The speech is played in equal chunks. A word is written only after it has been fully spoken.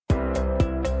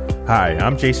Hi,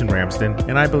 I'm Jason Ramsden,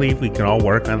 and I believe we can all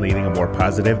work on leading a more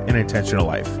positive and intentional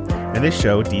life. And this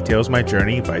show details my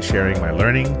journey by sharing my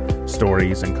learning,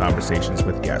 stories, and conversations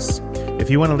with guests. If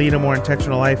you want to lead a more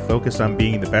intentional life focused on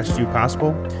being the best you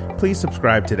possible, please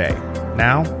subscribe today.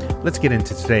 Now, let's get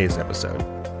into today's episode.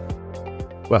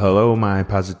 Well, hello, my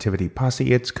Positivity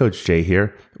Posse. It's Coach Jay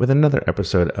here with another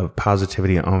episode of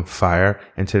Positivity on Fire.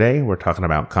 And today we're talking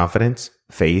about confidence,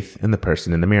 faith, and the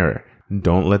person in the mirror.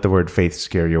 Don't let the word faith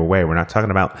scare you away. We're not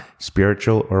talking about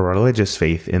spiritual or religious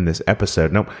faith in this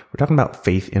episode. Nope, we're talking about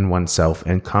faith in oneself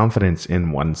and confidence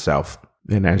in oneself.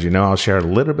 And as you know, I'll share a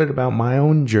little bit about my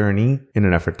own journey in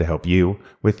an effort to help you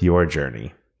with your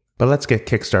journey. But let's get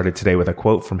kickstarted today with a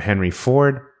quote from Henry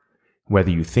Ford.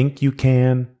 Whether you think you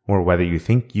can or whether you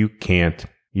think you can't,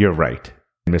 you're right.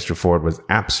 Mr. Ford was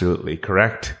absolutely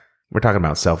correct. We're talking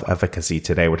about self-efficacy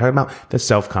today. We're talking about the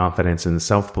self-confidence and the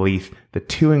self-belief, the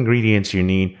two ingredients you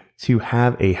need to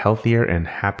have a healthier and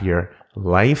happier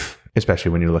life,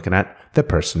 especially when you're looking at the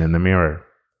person in the mirror.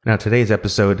 Now, today's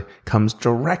episode comes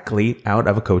directly out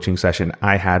of a coaching session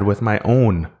I had with my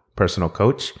own personal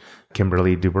coach,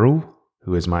 Kimberly Dubrul,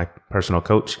 who is my personal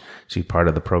coach. She's part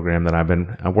of the program that I've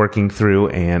been working through,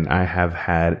 and I have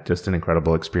had just an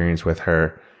incredible experience with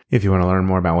her. If you want to learn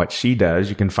more about what she does,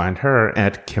 you can find her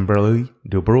at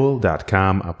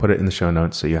KimberlyDubrul.com. I'll put it in the show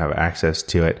notes so you have access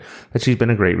to it. But she's been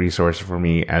a great resource for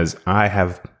me as I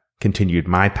have continued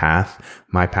my path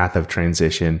of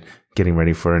transition, getting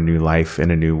ready for a new life in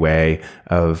a new way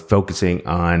of focusing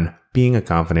on being a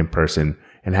confident person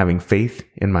and having faith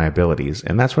in my abilities.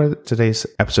 And that's where today's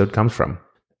episode comes from.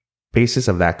 Basis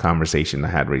of that conversation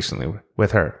I had recently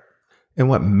with her. And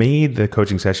what made the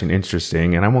coaching session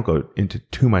interesting, and I won't go into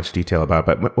too much detail about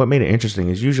it, but what made it interesting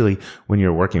is usually when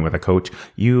you're working with a coach,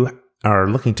 you are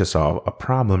looking to solve a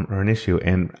problem or an issue.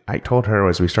 And I told her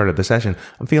as we started the session,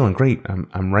 I'm feeling great.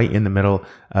 I'm right in the middle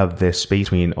of this space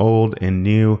between old and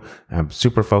new. I'm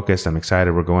super focused. I'm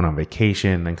excited. We're going on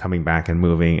vacation, then coming back and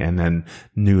moving, and then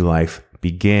new life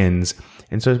begins.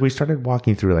 And so as we started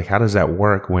walking through, like, how does that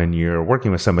work when you're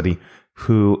working with somebody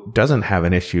who doesn't have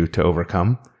an issue to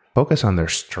overcome? Focus on their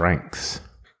strengths.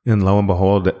 And lo and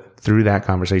behold, through that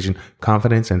conversation,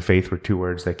 confidence and faith were two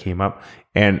words that came up.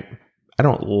 And I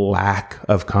don't lack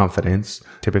of confidence.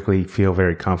 Typically feel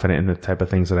very confident in the type of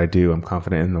things that I do. I'm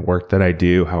confident in the work that I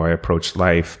do, how I approach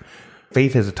life.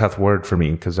 Faith is a tough word for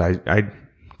me because I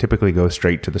typically go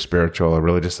straight to the spiritual or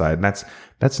religious side. And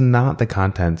that's not the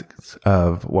content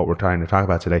of what we're trying to talk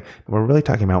about today. We're really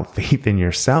talking about faith in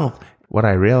yourself. What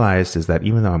I realized is that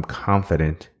even though I'm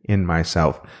confident in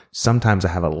myself, sometimes I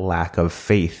have a lack of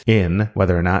faith in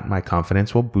whether or not my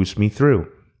confidence will boost me through.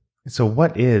 So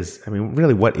what is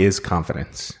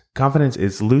confidence? Confidence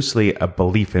is loosely a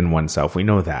belief in oneself. We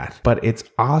know that. But it's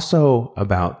also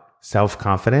about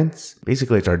self-confidence.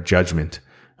 Basically, it's our judgment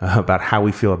about how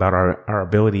we feel about our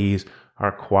abilities,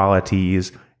 our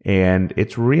qualities, and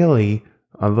it's really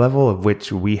a level of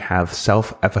which we have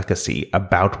self-efficacy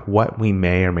about what we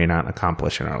may or may not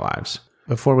accomplish in our lives.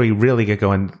 Before we really get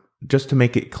going, just to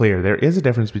make it clear, there is a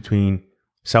difference between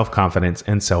self-confidence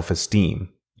and self-esteem.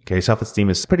 Okay, self-esteem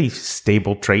is a pretty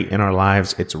stable trait in our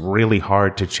lives. It's really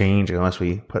hard to change unless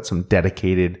we put some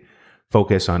dedicated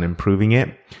focus on improving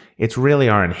it. It's really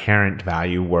our inherent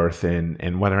value, worth,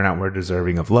 and whether or not we're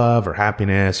deserving of love or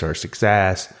happiness or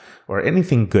success or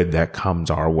anything good that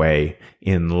comes our way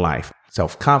in life.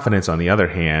 Self-confidence, on the other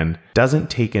hand, doesn't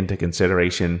take into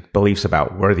consideration beliefs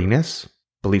about worthiness,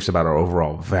 beliefs about our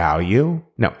overall value.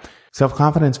 No,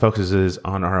 self-confidence focuses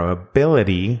on our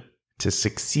ability to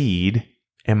succeed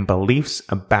and beliefs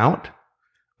about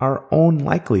our own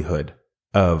likelihood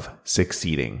of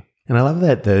succeeding. And I love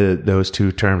that those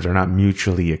two terms are not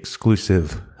mutually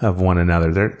exclusive of one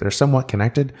another. They're somewhat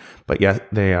connected, but yet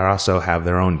they also have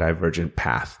their own divergent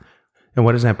path. And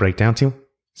what does that break down to?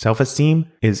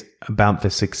 Self-esteem is about the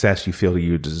success you feel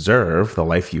you deserve, the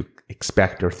life you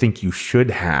expect or think you should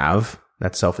have.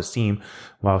 That's self-esteem.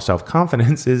 While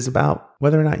self-confidence is about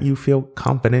whether or not you feel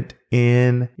confident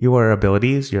in your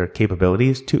abilities, your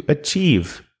capabilities to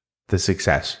achieve the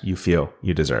success you feel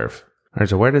you deserve. All right,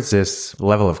 so where does this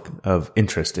level of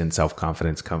interest in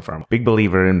self-confidence come from? Big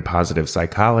believer in positive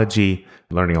psychology,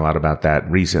 learning a lot about that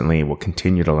recently. We'll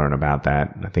continue to learn about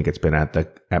that. I think it's been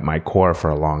at my core for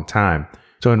a long time.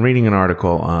 So in reading an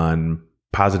article on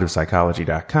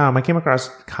positivepsychology.com, I came across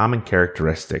common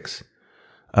characteristics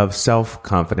of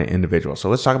self-confident individuals. So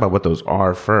let's talk about what those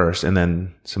are first, and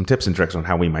then some tips and tricks on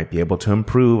how we might be able to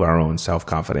improve our own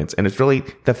self-confidence. And it's really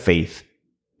the faith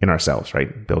in ourselves,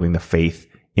 right? Building the faith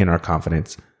in our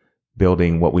confidence,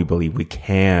 building what we believe we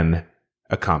can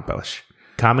accomplish.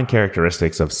 Common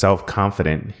characteristics of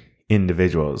self-confident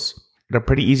individuals. They're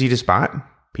pretty easy to spot.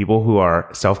 People who are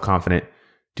self-confident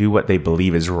do what they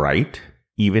believe is right,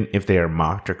 even if they are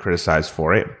mocked or criticized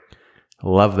for it.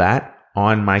 Love that.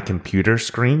 On my computer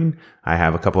screen, I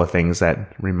have a couple of things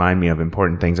that remind me of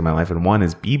important things in my life. And one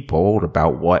is be bold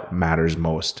about what matters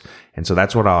most. And so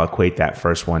that's what I'll equate that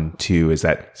first one to, is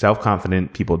that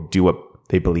self-confident people do what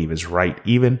they believe is right,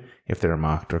 even if they're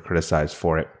mocked or criticized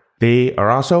for it. They are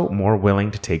also more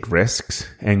willing to take risks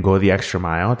and go the extra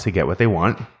mile to get what they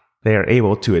want. They are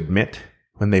able to admit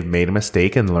when they've made a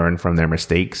mistake and learn from their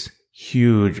mistakes.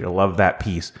 Huge. I love that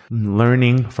piece.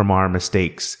 Learning from our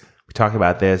mistakes. We talk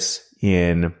about this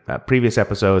in previous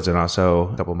episodes and also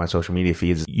a couple of my social media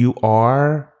feeds. You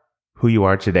are who you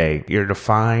are today. You're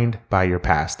defined by your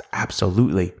past.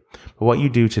 Absolutely. But what you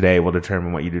do today will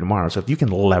determine what you do tomorrow. So if you can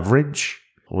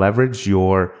leverage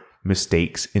your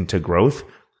mistakes into growth,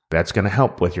 that's going to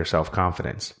help with your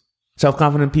self-confidence.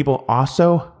 Self-confident people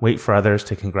also wait for others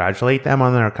to congratulate them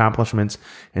on their accomplishments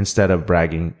instead of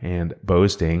bragging and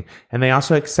boasting. And they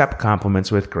also accept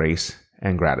compliments with grace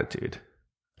and gratitude.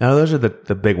 Now, those are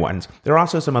the big ones. There are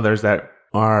also some others that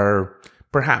are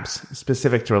perhaps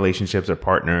specific to relationships or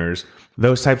partners.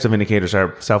 Those types of indicators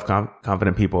are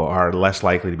self-confident people are less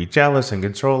likely to be jealous and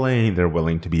controlling. They're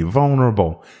willing to be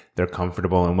vulnerable. They're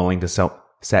comfortable and willing to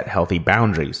set healthy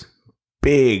boundaries.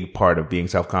 Big part of being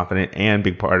self-confident and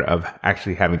big part of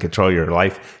actually having control of your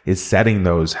life is setting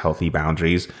those healthy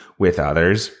boundaries with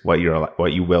others, what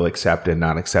you will accept and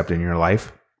not accept in your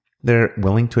life. They're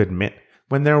willing to admit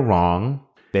when they're wrong.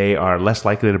 They are less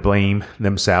likely to blame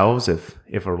themselves if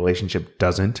a relationship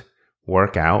doesn't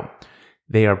work out.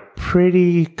 They are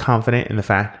pretty confident in the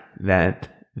fact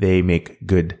that they make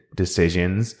good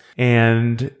decisions,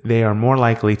 and they are more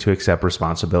likely to accept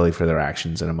responsibility for their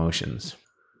actions and emotions.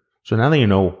 So now that you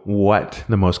know what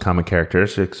the most common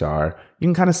characteristics are, you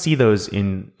can kind of see those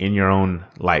in your own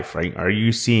life, right? Are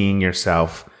you seeing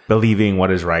yourself believing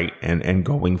what is right and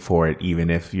going for it, even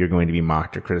if you're going to be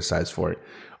mocked or criticized for it?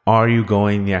 Are you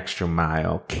going the extra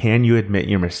mile? Can you admit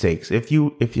your mistakes? If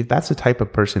that's the type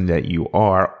of person that you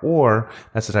are, or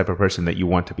that's the type of person that you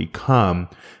want to become,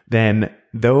 then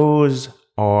those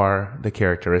are the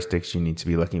characteristics you need to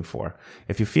be looking for.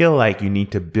 If you feel like you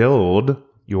need to build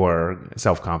your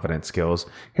self-confidence skills,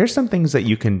 here's some things that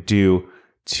you can do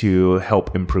to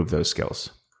help improve those skills.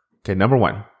 Okay, number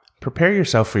one, prepare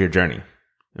yourself for your journey.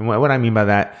 And what I mean by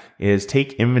that is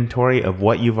take inventory of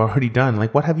what you've already done.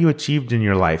 Like, what have you achieved in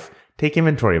your life? Take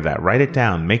inventory of that. Write it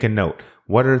down. Make a note.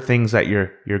 What are things that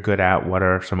you're good at? What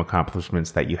are some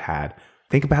accomplishments that you had?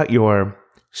 Think about your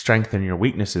strengths and your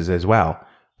weaknesses as well.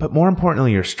 But more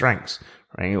importantly, your strengths,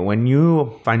 right? When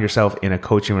you find yourself in a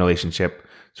coaching relationship,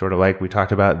 sort of like we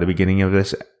talked about at the beginning of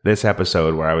this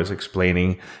episode, where I was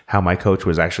explaining how my coach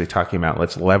was actually talking about,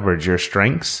 let's leverage your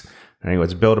strengths. Right?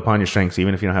 Let's build upon your strengths.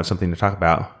 Even if you don't have something to talk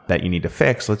about that you need to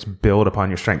fix, let's build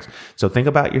upon your strengths. So think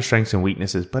about your strengths and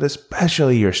weaknesses, but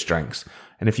especially your strengths.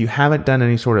 And if you haven't done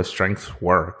any sort of strength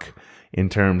work in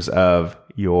terms of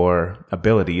your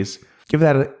abilities, give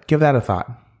that a thought.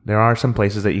 There are some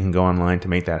places that you can go online to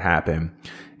make that happen.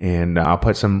 And I'll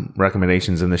put some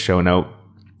recommendations in the show note.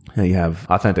 You have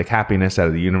Authentic Happiness out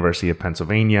of the University of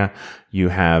Pennsylvania. You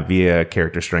have via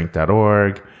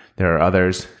characterstrength.org. There are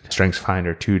others,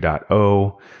 StrengthsFinder2.0,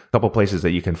 a couple places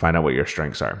that you can find out what your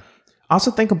strengths are.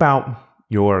 Also think about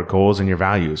your goals and your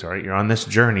values, all right? You're on this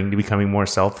journey to becoming more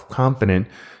self-confident.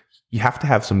 You have to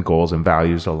have some goals and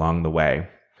values along the way.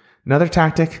 Another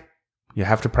tactic, you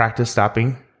have to practice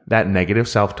stopping that negative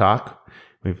self-talk.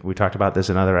 We talked about this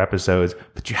in other episodes,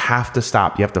 but you have to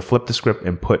stop. You have to flip the script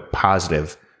and put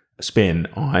positive spin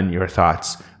on your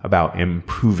thoughts about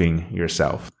improving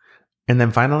yourself. And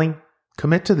then finally,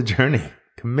 commit to the journey.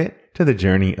 Commit to the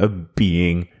journey of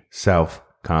being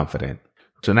self-confident.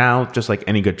 So now, just like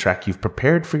any good trek, you've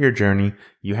prepared for your journey.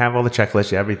 You have all the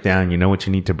checklists, you have it down, you know what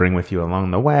you need to bring with you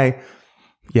along the way.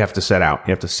 You have to set out.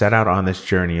 You have to set out on this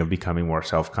journey of becoming more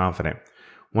self-confident.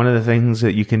 One of the things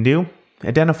that you can do,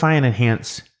 identify and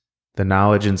enhance the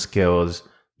knowledge and skills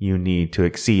you need to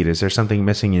exceed. Is there something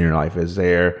missing in your life? Is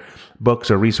there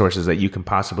books or resources that you can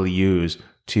possibly use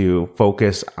to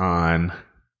focus on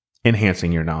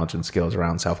enhancing your knowledge and skills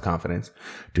around self-confidence?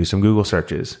 Do some Google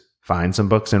searches, find some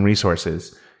books and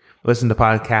resources, listen to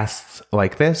podcasts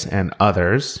like this and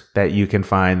others that you can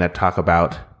find that talk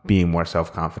about being more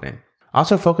self-confident.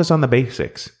 Also focus on the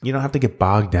basics. You don't have to get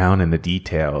bogged down in the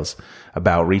details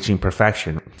about reaching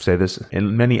perfection. I've said this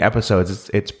in many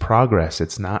episodes, it's progress.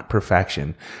 It's not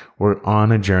perfection. We're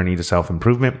on a journey to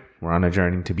self-improvement. We're on a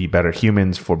journey to be better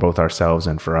humans for both ourselves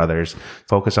and for others.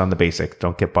 Focus on the basics.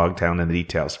 Don't get bogged down in the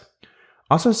details.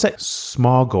 Also set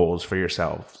small goals for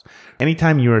yourselves.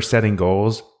 Anytime you are setting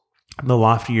goals, the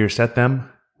loftier you set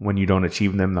them, when you don't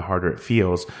achieve them, the harder it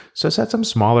feels. So set some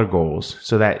smaller goals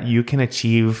so that you can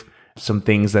achieve some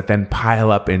things that then pile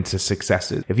up into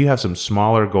successes. If you have some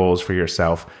smaller goals for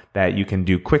yourself that you can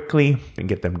do quickly and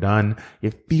get them done,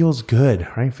 it feels good,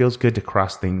 right? It feels good to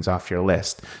cross things off your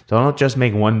list. So don't just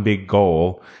make one big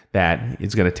goal that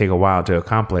it's going to take a while to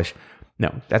accomplish.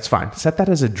 No, that's fine. Set that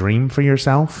as a dream for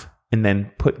yourself and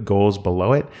then put goals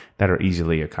below it that are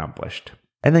easily accomplished.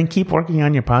 And then keep working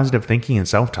on your positive thinking and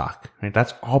self-talk, right?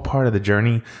 That's all part of the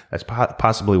journey. That's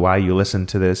possibly why you listen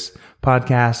to this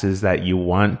podcast, is that you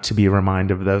want to be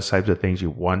reminded of those types of things.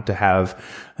 You want to have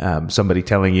somebody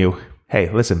telling you, hey,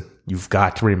 listen, you've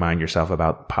got to remind yourself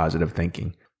about positive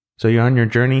thinking. So you're on your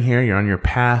journey here, you're on your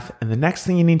path. And the next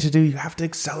thing you need to do, you have to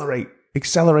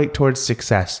accelerate towards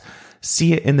success.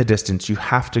 See it in the distance. You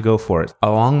have to go for it.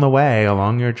 Along the way,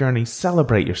 along your journey,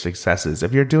 celebrate your successes.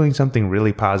 If you're doing something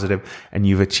really positive and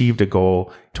you've achieved a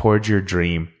goal towards your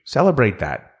dream, celebrate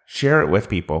that. Share it with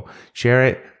people. Share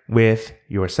it with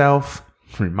yourself.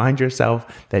 Remind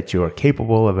yourself that you're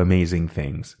capable of amazing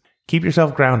things. Keep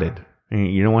yourself grounded.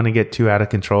 You don't want to get too out of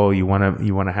control. You want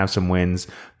to have some wins.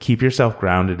 Keep yourself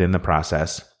grounded in the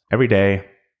process. Every day,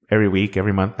 every week,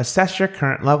 every month, assess your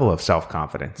current level of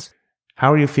self-confidence.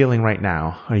 How are you feeling right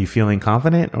now? Are you feeling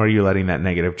confident, or are you letting that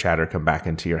negative chatter come back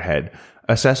into your head?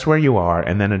 Assess where you are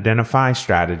and then identify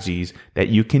strategies that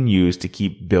you can use to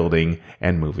keep building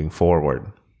and moving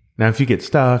forward. Now, if you get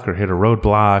stuck or hit a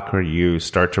roadblock or you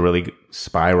start to really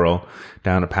spiral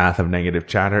down a path of negative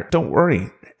chatter, don't worry.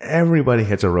 Everybody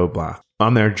hits a roadblock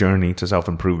on their journey to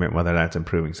self-improvement, whether that's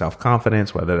improving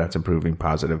self-confidence, whether that's improving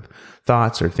positive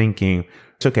thoughts or thinking.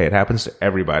 It's okay. It happens to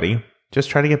everybody. Just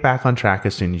try to get back on track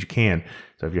as soon as you can.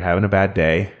 So if you're having a bad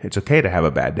day, it's okay to have a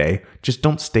bad day. Just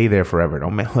don't stay there forever.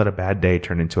 Don't let a bad day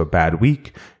turn into a bad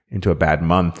week, into a bad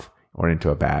month, or into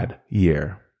a bad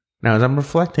year. Now, as I'm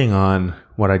reflecting on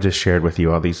what I just shared with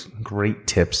you, all these great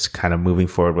tips kind of moving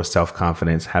forward with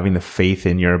self-confidence, having the faith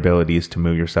in your abilities to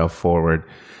move yourself forward,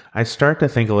 I start to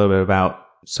think a little bit about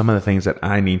some of the things that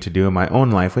I need to do in my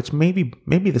own life, which may be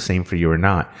the same for you or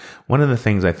not. One of the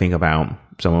things I think about,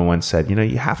 someone once said,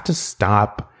 you have to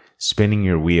stop spinning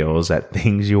your wheels at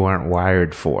things you aren't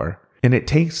wired for. And it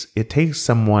takes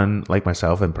someone like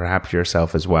myself, and perhaps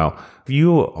yourself as well. If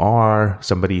you are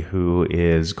somebody who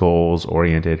is goals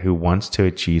oriented, who wants to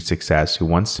achieve success, who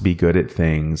wants to be good at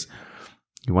things,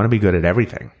 you want to be good at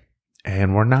everything.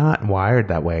 And we're not wired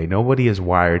that way. Nobody is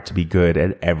wired to be good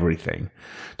at everything.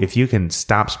 If you can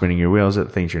stop spinning your wheels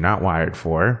at things you're not wired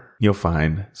for, you'll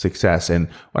find success. And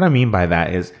what I mean by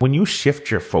that is when you shift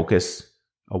your focus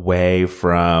away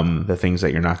from the things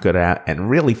that you're not good at and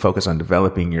really focus on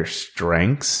developing your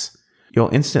strengths,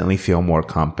 you'll instantly feel more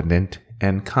competent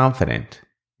and confident.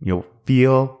 You'll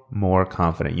feel more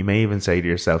confident. You may even say to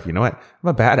yourself, you know what? I'm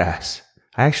a badass.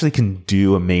 I actually can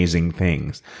do amazing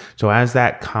things. So as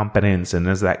that competence and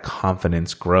as that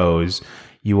confidence grows,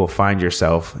 you will find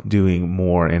yourself doing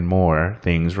more and more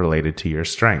things related to your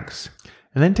strengths.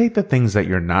 And then take the things that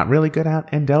you're not really good at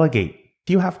and delegate. If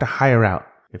you have to hire out,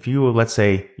 let's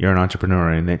say you're an entrepreneur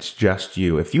and it's just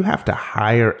you, if you have to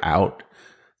hire out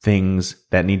things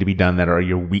that need to be done that are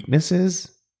your weaknesses,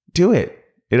 do it.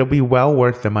 It'll be well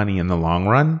worth the money in the long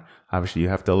run. Obviously, you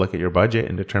have to look at your budget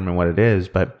and determine what it is,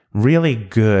 but really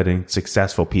good and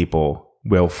successful people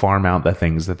will farm out the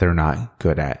things that they're not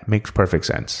good at. It makes perfect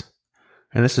sense.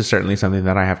 And this is certainly something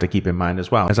that I have to keep in mind as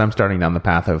well. As I'm starting down the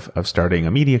path of starting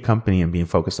a media company and being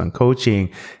focused on coaching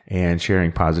and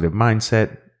sharing positive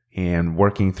mindset and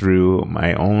working through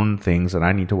my own things that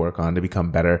I need to work on to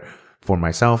become better for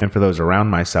myself and for those around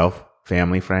myself,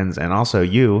 family, friends, and also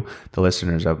you, the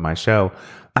listeners of my show,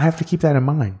 I have to keep that in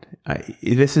mind.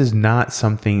 This is not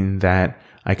something that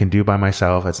I can do by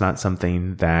myself. It's not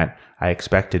something that I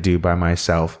expect to do by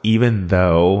myself, even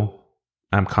though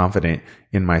I'm confident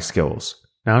in my skills.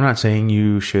 Now, I'm not saying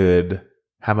you should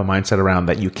have a mindset around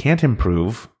that you can't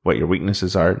improve what your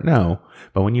weaknesses are. No,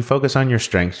 but when you focus on your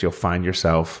strengths, you'll find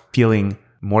yourself feeling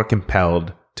more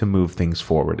compelled to move things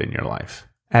forward in your life.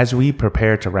 As we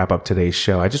prepare to wrap up today's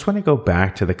show, I just want to go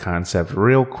back to the concept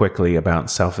real quickly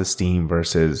about self-esteem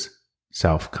versus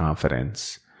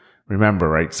self-confidence. Remember,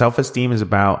 right? Self-esteem is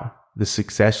about the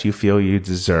success you feel you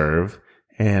deserve.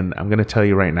 And I'm going to tell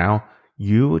you right now,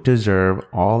 you deserve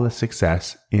all the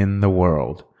success in the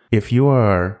world. If you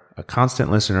are a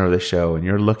constant listener of the show and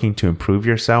you're looking to improve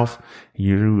yourself,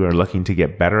 you are looking to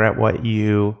get better at what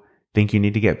you think you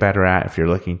need to get better at, if you're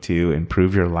looking to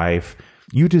improve your life,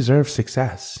 you deserve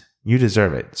success. You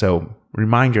deserve it. So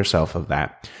remind yourself of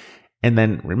that. And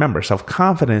then remember,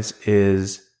 self-confidence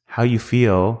is how you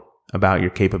feel about your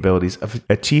capabilities of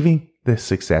achieving the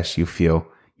success you feel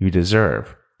you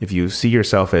deserve. If you see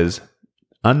yourself as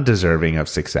undeserving of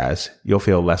success, you'll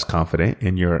feel less confident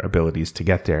in your abilities to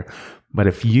get there. But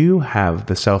if you have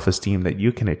the self-esteem that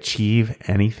you can achieve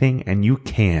anything, and you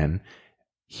can,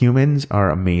 humans are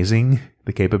amazing.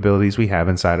 The capabilities we have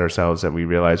inside ourselves that we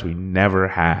realize we never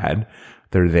had,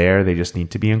 they're there. They just need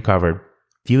to be uncovered.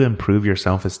 If you improve your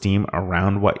self-esteem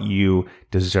around what you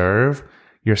deserve,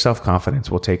 your self-confidence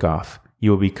will take off.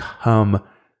 You will become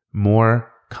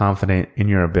more confident in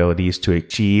your abilities to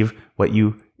achieve what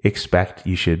you expect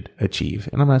you should achieve.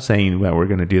 And I'm not saying that we're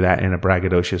going to do that in a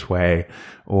braggadocious way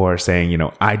or saying,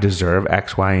 I deserve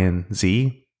X, Y, and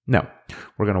Z. No,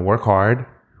 we're going to work hard.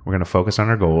 We're going to focus on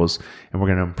our goals, and we're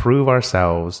going to improve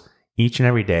ourselves each and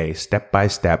every day, step by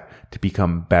step, to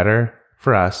become better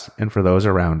for us and for those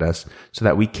around us, so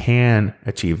that we can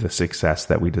achieve the success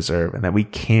that we deserve and that we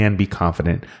can be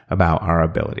confident about our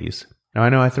abilities. Now, I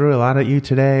know I threw a lot at you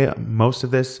today. Most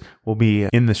of this will be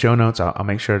in the show notes. I'll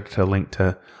make sure to link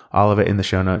to all of it in the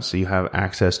show notes so you have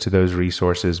access to those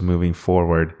resources moving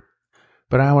forward.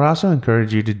 But I would also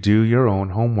encourage you to do your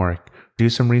own homework. Do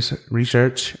some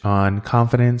research on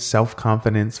confidence,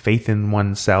 self-confidence, faith in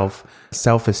oneself,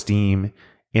 self-esteem,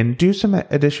 and do some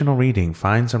additional reading.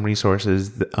 Find some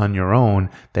resources on your own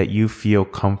that you feel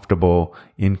comfortable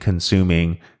in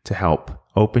consuming to help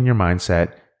open your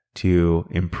mindset, to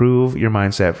improve your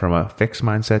mindset from a fixed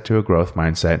mindset to a growth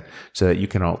mindset, so that you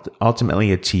can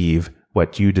ultimately achieve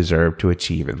what you deserve to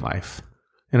achieve in life.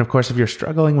 And of course, if you're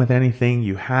struggling with anything,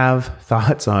 you have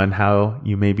thoughts on how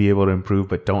you may be able to improve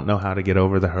but don't know how to get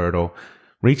over the hurdle,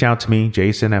 reach out to me,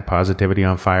 Jason at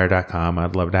positivelyonfire.com.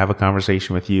 I'd love to have a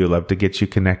conversation with you. Love to get you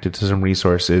connected to some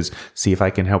resources, see if I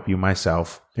can help you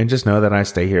myself. And just know that I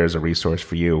stay here as a resource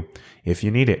for you if you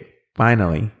need it.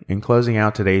 Finally, in closing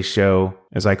out today's show,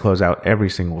 as I close out every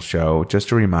single show,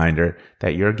 just a reminder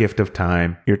that your gift of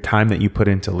time, your time that you put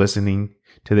into listening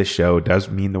to this show, does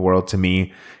mean the world to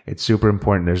me. It's super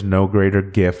important. There's no greater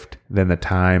gift than the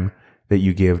time that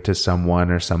you give to someone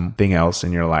or something else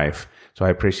in your life. So I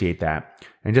appreciate that.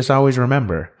 And just always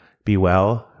remember, be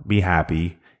well, be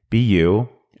happy, be you.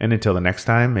 And until the next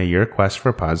time, may your quest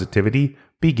for positivity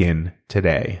begin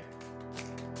today.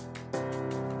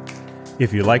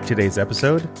 If you liked today's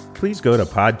episode, please go to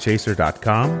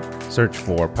podchaser.com, search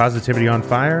for Positivity on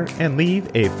Fire, and leave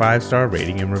a 5-star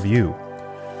rating and review.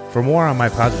 For more on my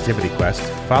positivity quest,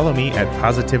 follow me at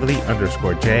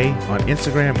positively_J on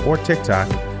Instagram or TikTok,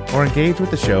 or engage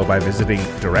with the show by visiting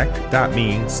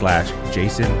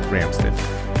direct.me/Jason Ramsden.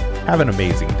 Have an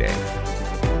amazing day.